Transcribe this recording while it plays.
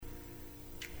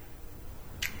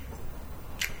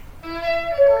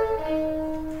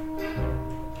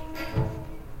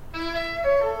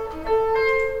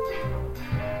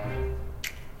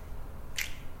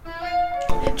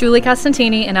Julie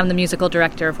Constantini, and I'm the musical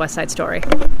director of West Side Story.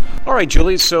 All right,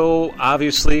 Julie, so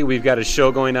obviously we've got a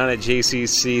show going on at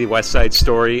JCC, West Side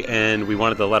Story, and we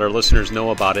wanted to let our listeners know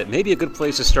about it. Maybe a good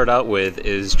place to start out with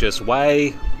is just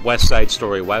why West Side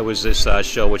Story? Why was this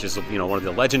show, which is one of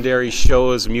the legendary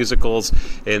shows, musicals,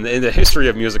 in the history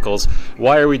of musicals,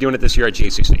 why are we doing it this year at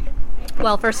JCC?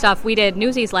 Well, first off, we did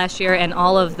Newsies last year, and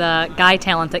all of the guy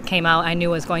talent that came out I knew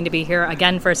was going to be here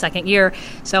again for a second year,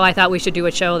 so I thought we should do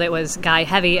a show that was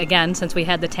guy-heavy again since we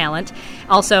had the talent.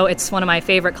 Also, it's one of my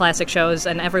favorite classic shows,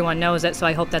 and everyone knows it, so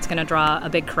I hope that's going to draw a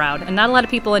big crowd. And not a lot of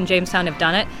people in Jamestown have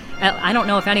done it. I don't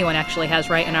know if anyone actually has,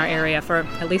 right, in our area for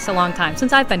at least a long time,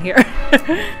 since I've been here.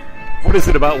 What is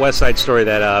it about West Side Story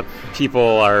that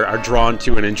people are drawn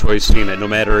to and enjoy seeing it? No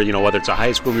matter whether it's a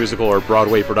high school musical or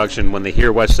Broadway production, when they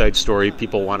hear West Side Story,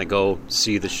 people want to go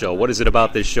see the show. What is it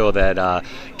about this show that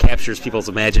captures people's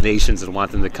imaginations and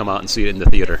want them to come out and see it in the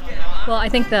theater? Well, I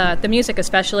think the music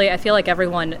especially, I feel like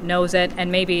everyone knows it,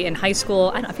 and maybe in high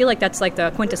school, I feel like that's like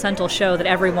the quintessential show that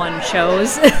everyone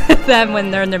shows them when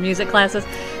they're in their music classes.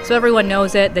 So everyone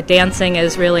knows it. The dancing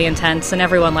is really intense, and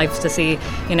everyone likes to see,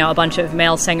 a bunch of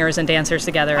male singers and dancers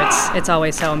together. It's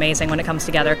always so amazing when it comes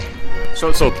together.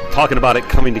 So talking about it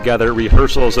coming together,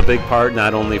 rehearsal is a big part,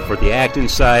 not only for the acting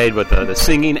side, but the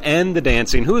singing and the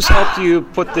dancing. Who's helped you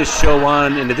put this show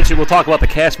on? In addition, we'll talk about the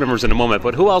cast members in a moment,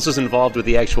 but who else is involved with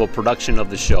the actual production of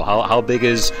the show? How big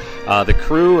is the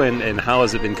crew, and how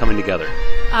has it been coming together?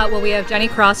 Well, we have Jenny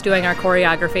Cross doing our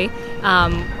choreography.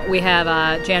 We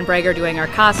have Jan Brager doing our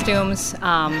costumes.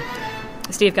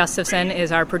 Steve Gustafson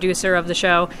is our producer of the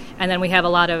show. And then we have a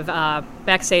lot of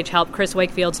backstage help. Chris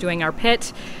Wakefield's doing our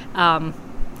pit.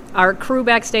 Our crew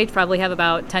backstage probably have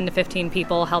about 10 to 15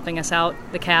 people helping us out.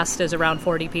 The cast is around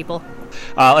 40 people.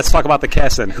 Let's talk about the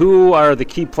cast then. Who are the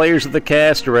key players of the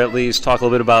cast, or at least talk a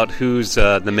little bit about who's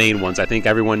the main ones? I think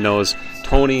everyone knows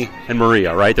Tony and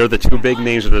Maria, right? They're the two big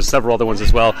names, but there's several other ones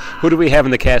as well. Who do we have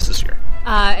in the cast this year?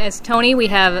 As Tony, we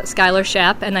have Skylar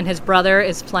Shepp, and then his brother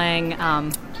is playing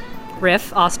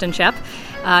Riff, Austin Shepp.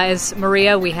 As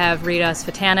Maria, we have Rita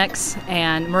Svitanix,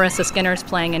 and Marissa Skinner's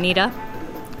playing Anita.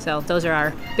 So those are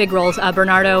our big roles.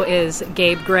 Bernardo is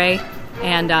Gabe Gray,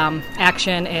 and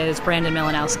Action is Brandon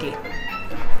Milenowski.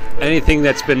 Anything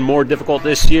that's been more difficult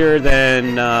this year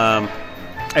than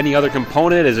any other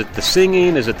component? Is it the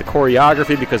singing? Is it the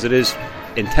choreography? Because it is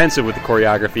intensive with the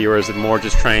choreography, or is it more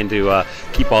just trying to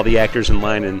keep all the actors in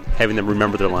line and having them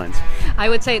remember their lines? I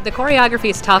would say the choreography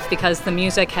is tough because the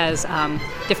music has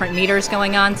different meters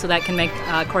going on, so that can make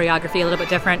choreography a little bit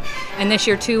different. And this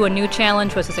year, too, a new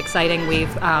challenge, which is exciting.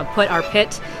 We've put our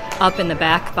pit up in the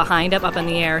back, behind up in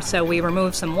the air, so we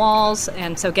removed some walls,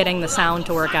 and so getting the sound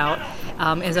to work out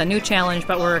is a new challenge,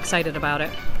 but we're excited about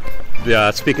it.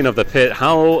 Speaking of the pit,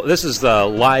 this is the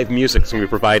live music that's going to be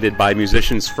provided by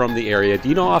musicians from the area. Do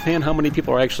you know offhand how many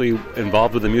people are actually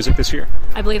involved with the music this year?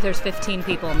 I believe there's 15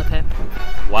 people in the pit.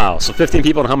 Wow, so 15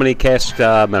 people, and how many cast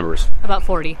members? About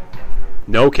 40.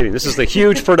 No kidding. This is the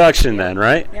huge production then,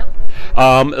 right? Yep.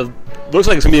 It looks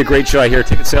like it's going to be a great show. I hear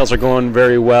ticket sales are going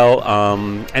very well.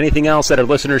 Anything else that our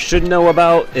listeners should know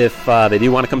about if they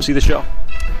do want to come see the show?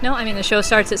 No, the show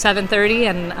starts at 7:30,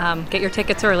 and get your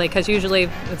tickets early, because usually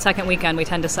the second weekend we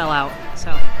tend to sell out.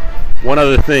 So. One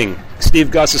other thing, Steve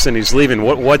Gustafson, he's leaving.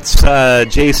 What's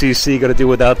JCC going to do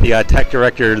without the tech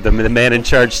director, the man in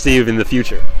charge, Steve, in the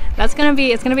future? It's going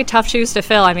to be tough shoes to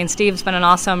fill. Steve's been an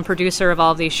awesome producer of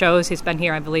all of these shows. He's been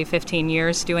here, I believe, 15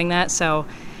 years doing that. So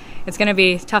it's going to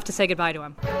be tough to say goodbye to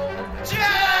him.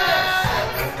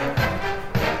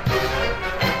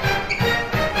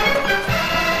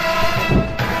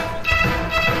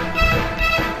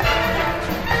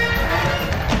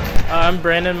 I'm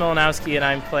Brandon Milenowski, and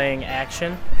I'm playing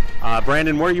Action.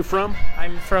 Brandon, where are you from?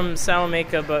 I'm from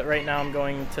Salamanca, but right now I'm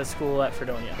going to school at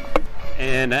Fredonia.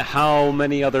 And how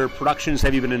many other productions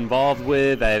have you been involved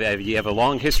with? Have you have a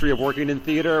long history of working in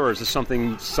theater, or is this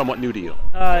something somewhat new to you?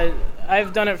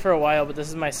 I've done it for a while, but this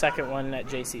is my second one at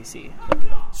JCC.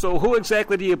 So who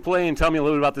exactly do you play, and tell me a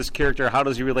little bit about this character. How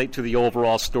does he relate to the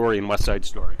overall story in West Side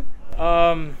Story?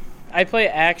 I play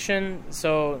Action,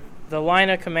 so the line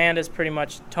of command is pretty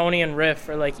much Tony and Riff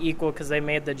are equal because they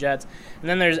made the Jets. And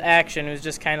then there's Action, who's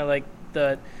just kind of like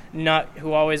the nut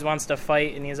who always wants to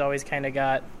fight, and he's always kind of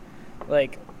got the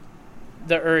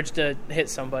urge to hit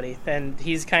somebody. And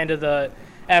he's kind of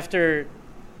after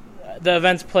the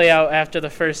events play out after the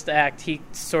first act, he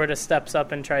sort of steps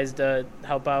up and tries to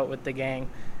help out with the gang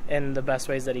in the best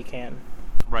ways that he can.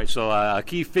 Right, so a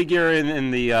key figure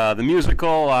in the musical.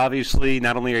 Obviously,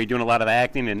 not only are you doing a lot of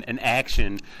acting and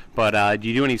action, but do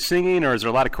you do any singing, or is there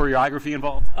a lot of choreography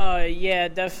involved? Yeah,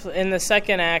 definitely. In the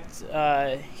second act,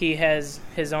 he has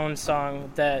his own song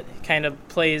that kind of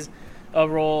plays a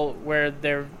role where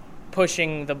they're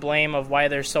pushing the blame of why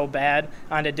they're so bad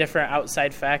onto different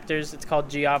outside factors. It's called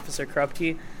G Officer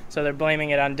Krupke, so they're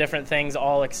blaming it on different things,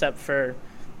 all except for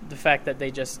the fact that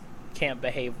they just can't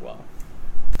behave well.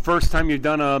 First time you've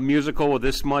done a musical with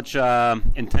this much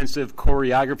intensive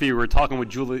choreography. We were talking with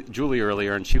Julie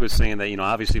earlier, and she was saying that,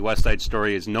 obviously West Side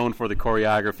Story is known for the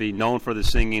choreography, known for the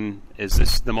singing. Is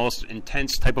this the most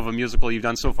intense type of a musical you've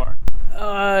done so far?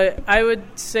 I would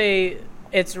say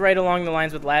it's right along the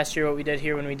lines with last year, what we did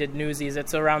here when we did Newsies.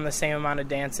 It's around the same amount of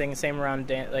dancing,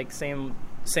 same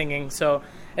singing. So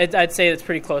I'd say it's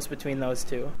pretty close between those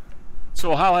two.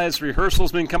 So how has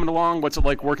rehearsals been coming along? What's it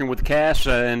like working with Cash,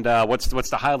 and what's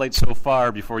the highlight so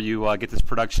far before you get this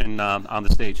production on the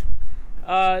stage?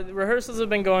 The rehearsals have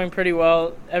been going pretty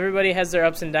well. Everybody has their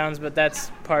ups and downs, but that's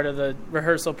part of the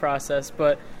rehearsal process.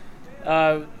 But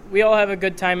we all have a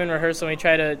good time in rehearsal. We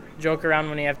try to joke around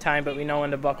when we have time, but we know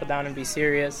when to buckle down and be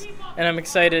serious. And I'm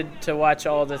excited to watch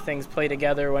all the things play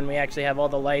together when we actually have all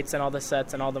the lights and all the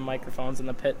sets and all the microphones in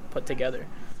the pit put together.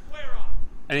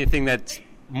 Anything that's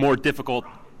more difficult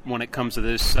when it comes to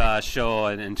this show,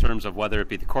 in terms of whether it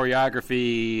be the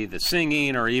choreography, the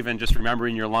singing, or even just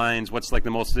remembering your lines? What's like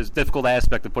the most difficult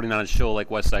aspect of putting on a show like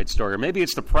West Side Story? Or maybe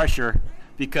it's the pressure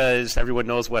because everyone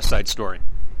knows West Side Story.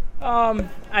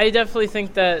 I definitely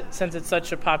think that since it's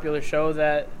such a popular show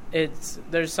that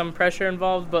there's some pressure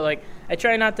involved, but I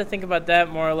try not to think about that,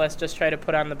 more or less just try to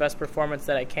put on the best performance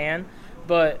that I can.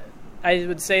 But I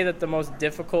would say that the most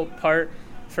difficult part,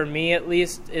 for me at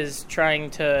least, is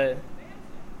trying to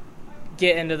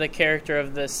get into the character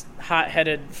of this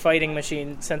hot-headed fighting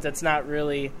machine, since it's not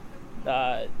really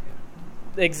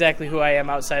exactly who I am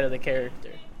outside of the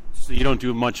character. So you don't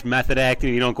do much method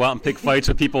acting, you don't go out and pick fights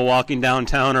with people walking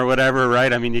downtown or whatever,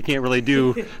 right? I mean, you can't really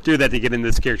do that to get in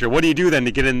this character. What do you do then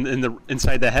to get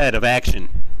inside the head of action?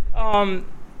 A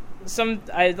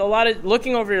lot of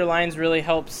looking over your lines really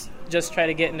helps. Just try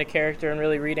to get into character and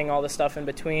really reading all the stuff in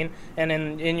between, and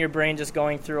in your brain just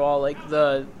going through all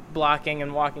the blocking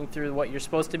and walking through what you're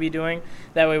supposed to be doing.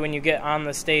 That way when you get on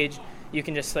the stage, you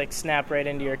can just snap right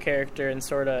into your character and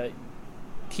sort of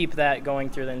keep that going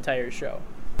through the entire show.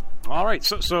 All right,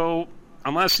 so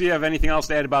unless you have anything else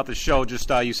to add about the show, just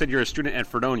you said you're a student at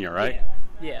Fredonia, right?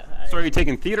 Yeah. So are you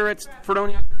taking theater at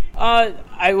Fredonia?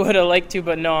 I would have liked to,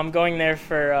 but no, I'm going there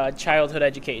for childhood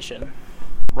education.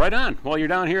 Right on. Well, you're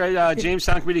down here at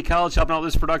Jamestown Community College helping out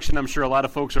with this production. I'm sure a lot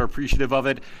of folks are appreciative of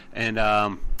it, and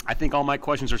I think all my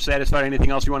questions are satisfied. Anything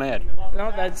else you want to add?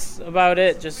 No, that's about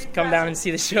it. Just come down and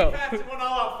see the show.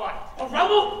 A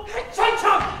rebel? Hey,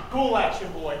 chunk! Cool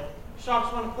action, boy.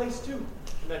 Sharks want a place, too.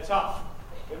 And they're tough.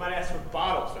 They might ask for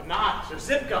bottles, or knives, or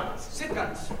zip guns. Zip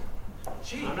guns?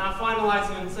 Gee. I'm not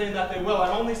finalizing and saying that they will.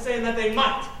 I'm only saying that they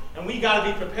might. And we gotta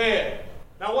be prepared.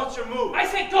 Now, what's your move? I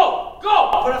say go!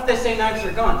 Go! What if they say knives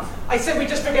or guns? I say we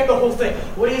just forget the whole thing.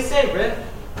 What do you say, Rip?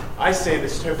 I say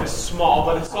this turf is small,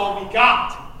 but it's all we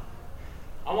got.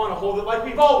 I want to hold it like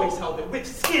we've always held it, with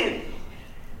skin.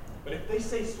 But if they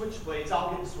say switchblades,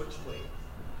 I'll get switchblades.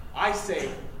 I say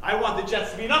I want the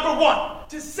Jets to be number one,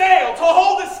 to sail, to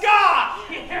hold the sky.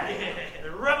 Yeah.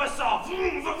 Rev us off.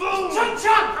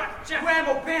 Chunk!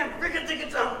 Rambo, bam,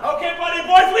 ricka-ticka-tum. Okay, buddy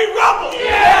boys, we rumble.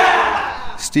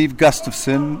 Yeah! Steve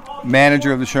Gustafson,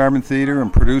 manager of the Scharmann Theatre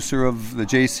and producer of the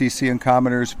JCC and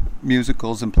Commoners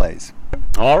musicals and plays.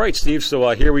 All right, Steve, so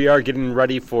here we are getting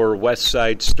ready for West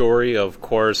Side Story. Of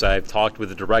course, I've talked with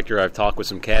the director, I've talked with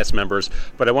some cast members,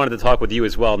 but I wanted to talk with you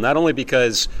as well, not only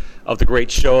because of the great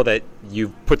show that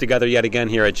you've put together yet again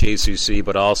here at JCC,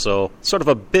 but also sort of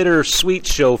a bittersweet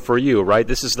show for you, right?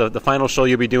 This is the final show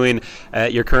you'll be doing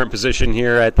at your current position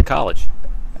here at the college.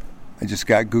 I just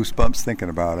got goosebumps thinking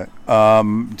about it.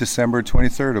 December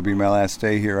 23rd will be my last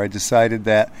day here. I decided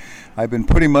that I've been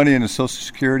putting money into Social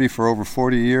Security for over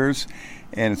 40 years,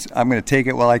 and I'm going to take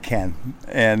it while I can.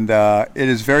 And it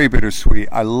is very bittersweet.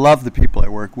 I love the people I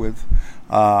work with.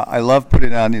 I love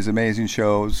putting on these amazing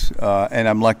shows, and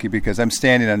I'm lucky because I'm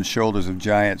standing on the shoulders of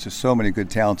giants. There's so many good,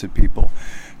 talented people.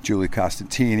 Julie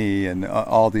Constantini and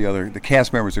all the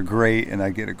cast members are great, and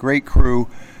I get a great crew.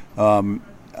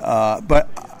 But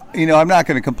you know, I'm not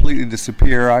going to completely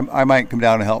disappear. I might come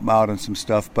down and help them out on some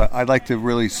stuff, but I'd like to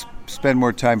really spend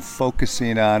more time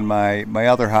focusing on my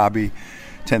other hobby,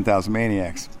 10,000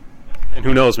 Maniacs. And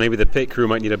who knows, maybe the pit crew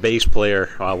might need a bass player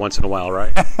once in a while,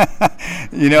 right?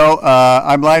 You know,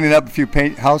 I'm lining up a few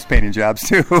house painting jobs,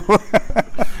 too.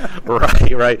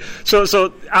 Right.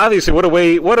 So obviously, what a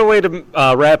way to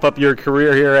wrap up your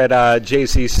career here at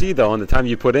JCC, though, and the time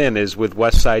you put in is with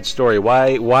West Side Story.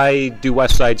 Why do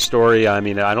West Side Story? I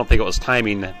mean, I don't think it was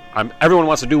timing. Everyone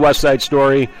wants to do West Side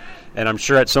Story, and I'm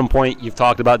sure at some point you've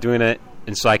talked about doing it,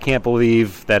 and so I can't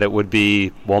believe that it would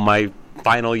be, my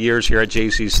final years here at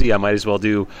JCC, I might as well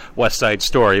do West Side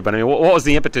Story. But I mean, what was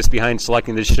the impetus behind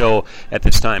selecting this show at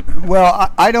this time?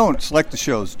 Well, I don't select the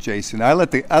shows, Jason. I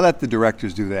let the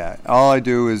directors do that. All I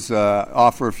do is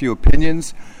offer a few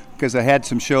opinions, because I had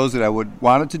some shows that I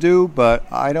wanted to do, but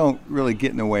I don't really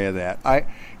get in the way of that.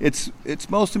 It's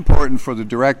most important for the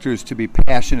directors to be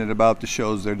passionate about the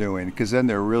shows they're doing, because then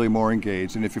they're really more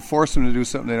engaged. And if you force them to do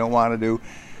something they don't want to do,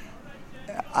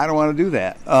 I don't want to do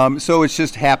that. So it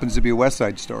just happens to be a West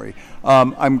Side Story.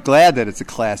 I'm glad that it's a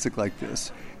classic like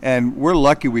this. And we're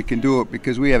lucky we can do it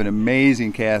because we have an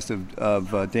amazing cast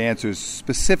of dancers,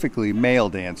 specifically male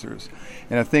dancers.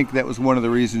 And I think that was one of the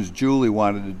reasons Julie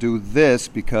wanted to do this,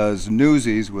 because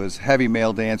Newsies was heavy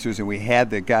male dancers, and we had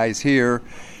the guys here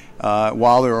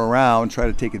while they're around try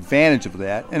to take advantage of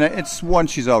that. And it's one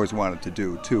she's always wanted to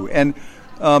do, too. And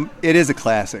it is a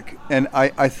classic, and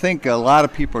I think a lot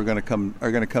of people are going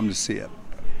to come to see it.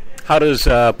 How does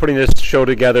putting this show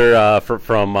together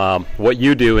from what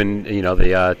you do in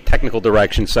the technical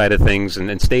direction side of things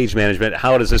and stage management,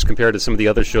 how does this compare to some of the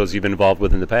other shows you've been involved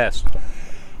with in the past?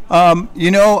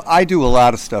 I do a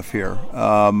lot of stuff here.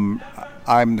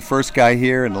 I'm the first guy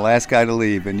here and the last guy to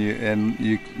leave, and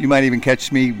you might even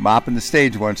catch me mopping the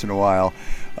stage once in a while.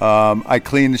 I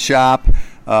clean the shop.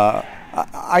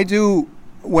 I do.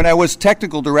 When I was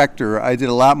technical director, I did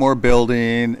a lot more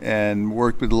building and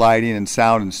worked with lighting and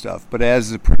sound and stuff. But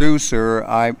as a producer,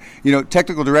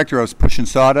 technical director, I was pushing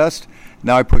sawdust.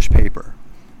 Now I push paper.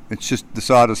 It's just the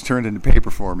sawdust turned into paper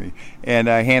for me. And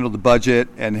I handle the budget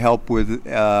and help with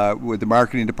the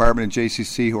marketing department at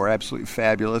JCC, who are absolutely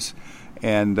fabulous,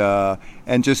 and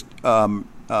just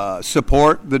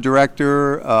support the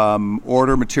director,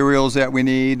 order materials that we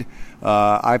need.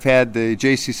 I've had the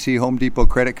JCC Home Depot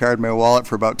credit card in my wallet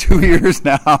for about 2 years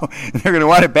now, and they're going to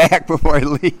want it back before I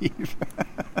leave.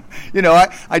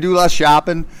 I do a lot of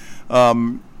shopping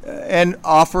and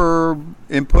offer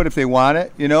input if they want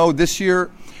it. This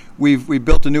year we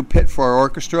built a new pit for our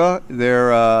orchestra.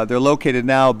 They're located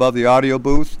now above the audio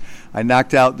booth. I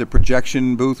knocked out the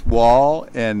projection booth wall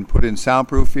and put in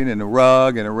soundproofing and a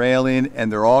rug and a railing,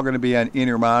 and they're all going to be on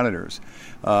in-ear monitors.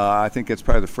 I think that's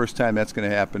probably the first time that's going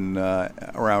to happen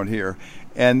around here.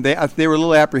 And they were a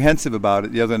little apprehensive about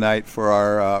it the other night for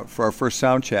our first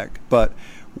sound check, but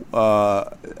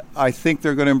I think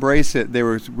they're going to embrace it. They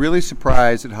were really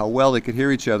surprised at how well they could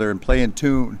hear each other and play in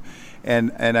tune.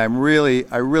 And I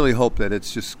really hope that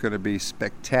it's just going to be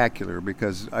spectacular,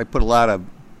 because I put a lot of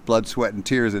blood, sweat, and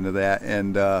tears into that,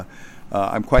 and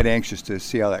I'm quite anxious to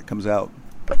see how that comes out.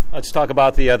 Let's talk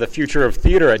about the future of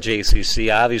theater at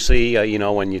JCC. Obviously,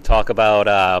 when you talk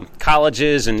about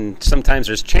colleges, and sometimes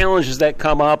there's challenges that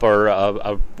come up, or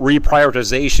a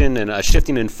reprioritization and a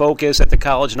shifting in focus at the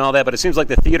college and all that, but it seems like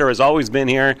the theater has always been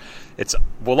here.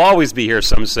 Will always be here,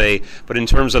 some say, but in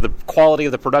terms of the quality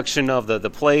of the production of the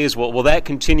plays, will that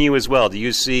continue as well? Do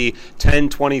you see 10,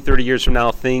 20, 30 years from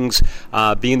now things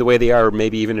being the way they are, or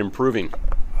maybe even improving?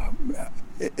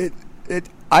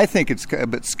 I think it's a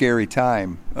bit scary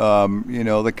time.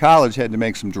 The college had to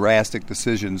make some drastic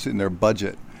decisions in their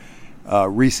budget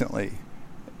recently,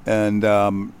 and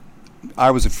I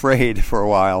was afraid for a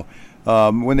while.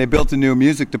 When they built the new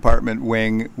music department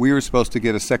wing, we were supposed to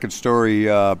get a second story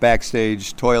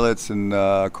backstage toilets and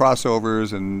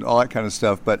crossovers and all that kind of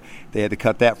stuff, but they had to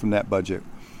cut that from that budget.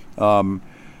 I'm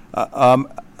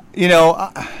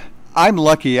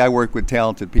lucky I work with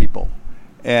talented people,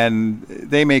 and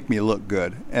they make me look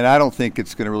good. And I don't think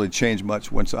it's going to really change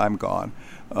much once I'm gone.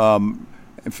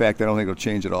 In fact, I don't think it'll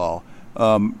change at all.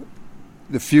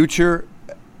 The future,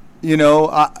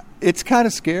 it's kind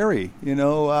of scary.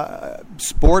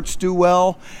 Sports do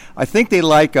well. I think they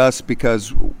like us because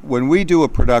when we do a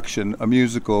production, a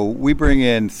musical, we bring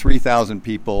in 3,000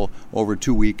 people over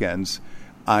 2 weekends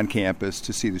on campus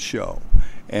to see the show.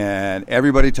 And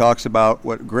everybody talks about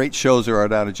what great shows there are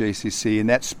down at JCC, and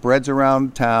that spreads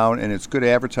around town, and it's good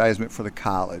advertisement for the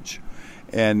college.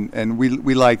 And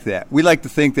we like that. We like to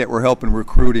think that we're helping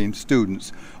recruiting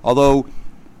students. Although,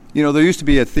 there used to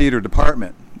be a theater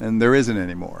department, and there isn't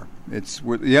anymore.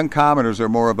 The Young Commoners are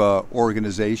more of a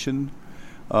organization.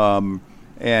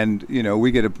 And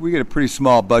we get a pretty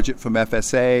small budget from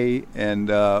FSA, and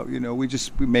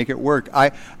we make it work.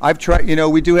 I've tried.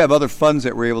 We do have other funds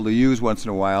that we're able to use once in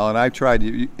a while, and I've tried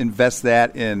to invest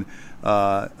that in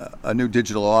a new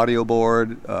digital audio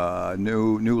board,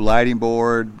 new lighting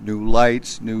board, new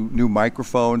lights, new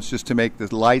microphones, just to make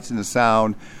the lights and the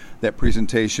sound, that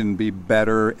presentation be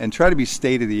better, and try to be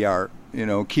state of the art.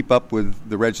 Keep up with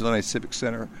the Reginald Knight Civic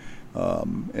Center.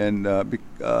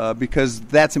 Because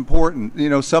that's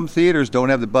important. Some theaters don't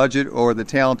have the budget or the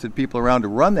talented people around to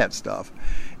run that stuff,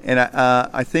 and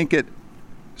I think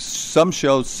some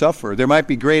shows suffer. There might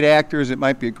be great actors, it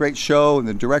might be a great show, and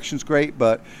the direction's great,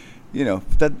 but if you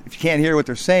can't hear what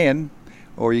they're saying,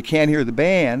 or you can't hear the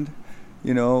band,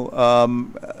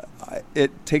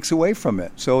 it takes away from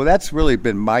it. So that's really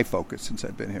been my focus since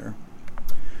I've been here.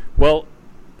 Well,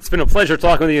 it's been a pleasure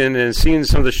talking with you and seeing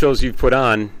some of the shows you've put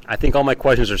on. I think all my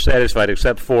questions are satisfied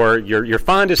except for your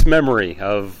fondest memory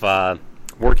of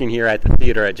working here at the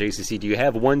theater at JCC. Do you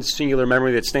have one singular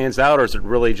memory that stands out, or is it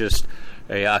really just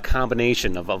a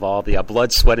combination of all the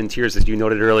blood, sweat, and tears that you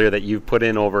noted earlier that you've put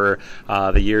in over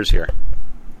the years here?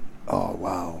 Oh,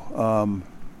 wow.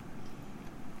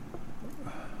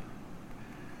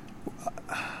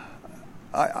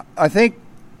 I think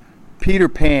Peter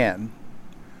Pan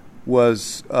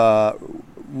was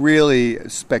really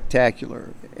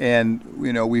spectacular, and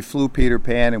we flew Peter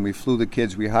Pan and we flew the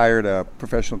kids. We hired a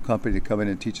professional company to come in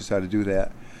and teach us how to do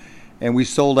that, and we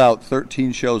sold out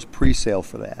 13 shows pre-sale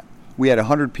for that. We had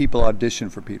 100 people audition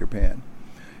for Peter Pan,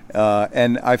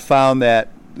 and I found that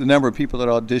the number of people that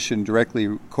audition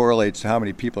directly correlates to how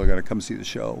many people are going to come see the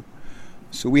show.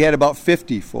 So we had about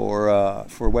 50 for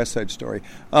West Side Story.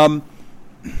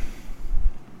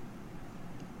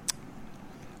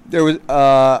 There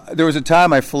was a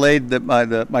time I filleted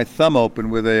my thumb open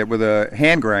with a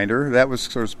hand grinder. That was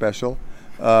sort of special.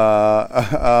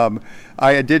 I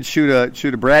did shoot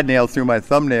a brad nail through my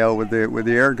thumbnail with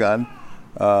the air gun.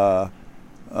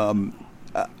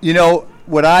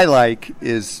 What I like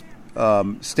is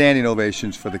standing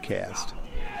ovations for the cast,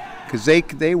 because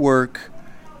they work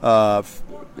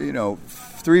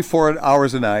 3-4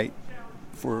 hours a night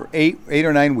for 8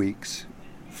 or 9 weeks,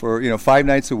 for 5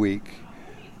 nights a week.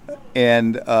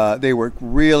 And they work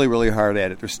really, really hard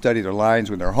at it. They study their lines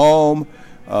when they're home,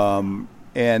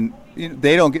 and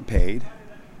they don't get paid.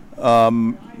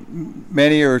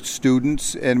 Many are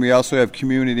students, and we also have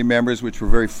community members, which we're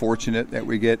very fortunate that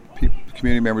we get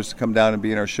community members to come down and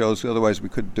be in our shows. Otherwise, we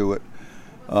couldn't do it.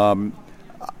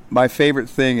 My favorite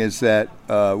thing is that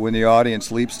when the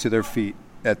audience leaps to their feet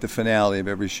at the finale of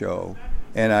every show,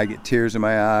 and I get tears in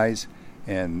my eyes,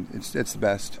 and it's the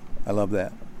best. I love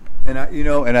that. And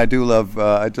I do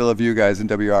love you guys in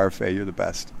WRFA. You're the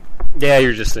best. Yeah,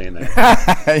 you're just saying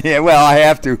that. Yeah, well, I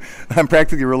have to. I'm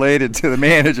practically related to the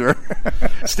manager.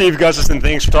 Steve Gustafson,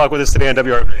 thanks for talking with us today on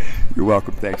WRFA. You're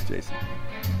welcome. Thanks, Jason.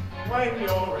 When you're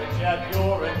a jet,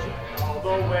 all the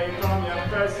way from your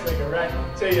first cigarette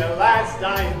to your last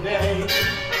dying day.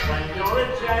 When you're a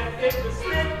jet, if the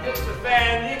slip hits the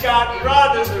fan, you got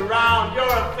brothers around. You're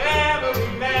a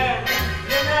family man.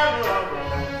 You're never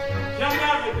alone. You're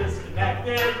never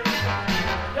disconnected.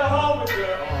 You're home with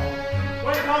your own.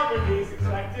 When company's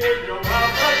expected, you're well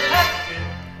protected.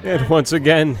 And once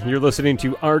again, you're listening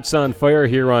to Arts on Fire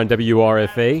here on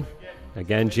WRFA.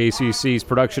 Again, JCC's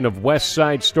production of West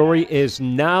Side Story is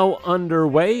now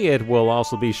underway. It will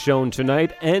also be shown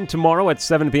tonight and tomorrow at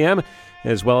 7 p.m.,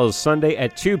 as well as Sunday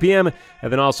at 2 p.m.,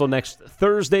 and then also next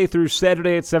Thursday through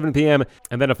Saturday at 7 p.m.,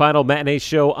 and then a final matinee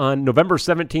show on November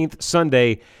 17th,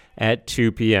 Sunday at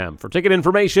 2 p.m. For ticket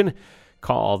information,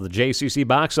 call the JCC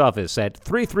box office at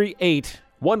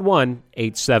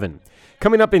 338-1187.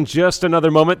 Coming up in just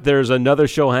another moment, there's another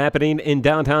show happening in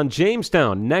downtown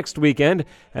Jamestown next weekend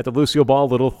at the Lucille Ball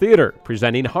Little Theater,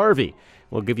 presenting Harvey.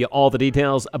 We'll give you all the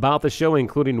details about the show,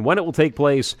 including when it will take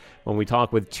place, when we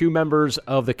talk with 2 members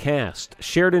of the cast,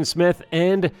 Sheridan Smith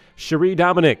and Cherie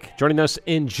Dominic, joining us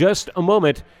in just a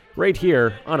moment right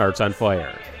here on Arts on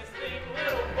Fire.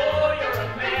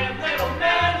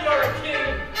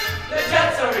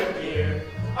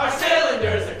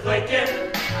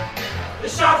 The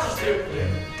shots are stupid,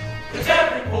 'cause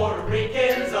every Puerto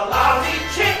Rican's a lousy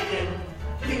chicken.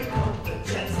 Here come the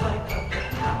jets like a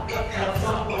how the hell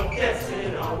someone gets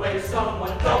in our way,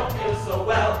 someone don't feel so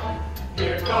well.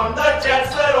 Here come the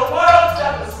jets, little world,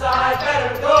 step aside.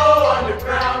 Better go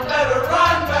underground, better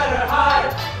run, better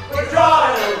hide. We're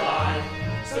drawing a line,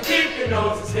 so keep your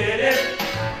noses hidden.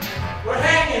 We're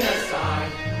hanging a sign,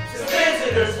 so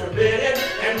visitors forbidden,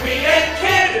 and we ain't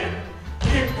kidding.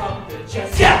 Here come the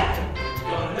jets, yeah!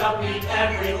 Gonna beat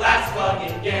every last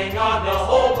fucking game.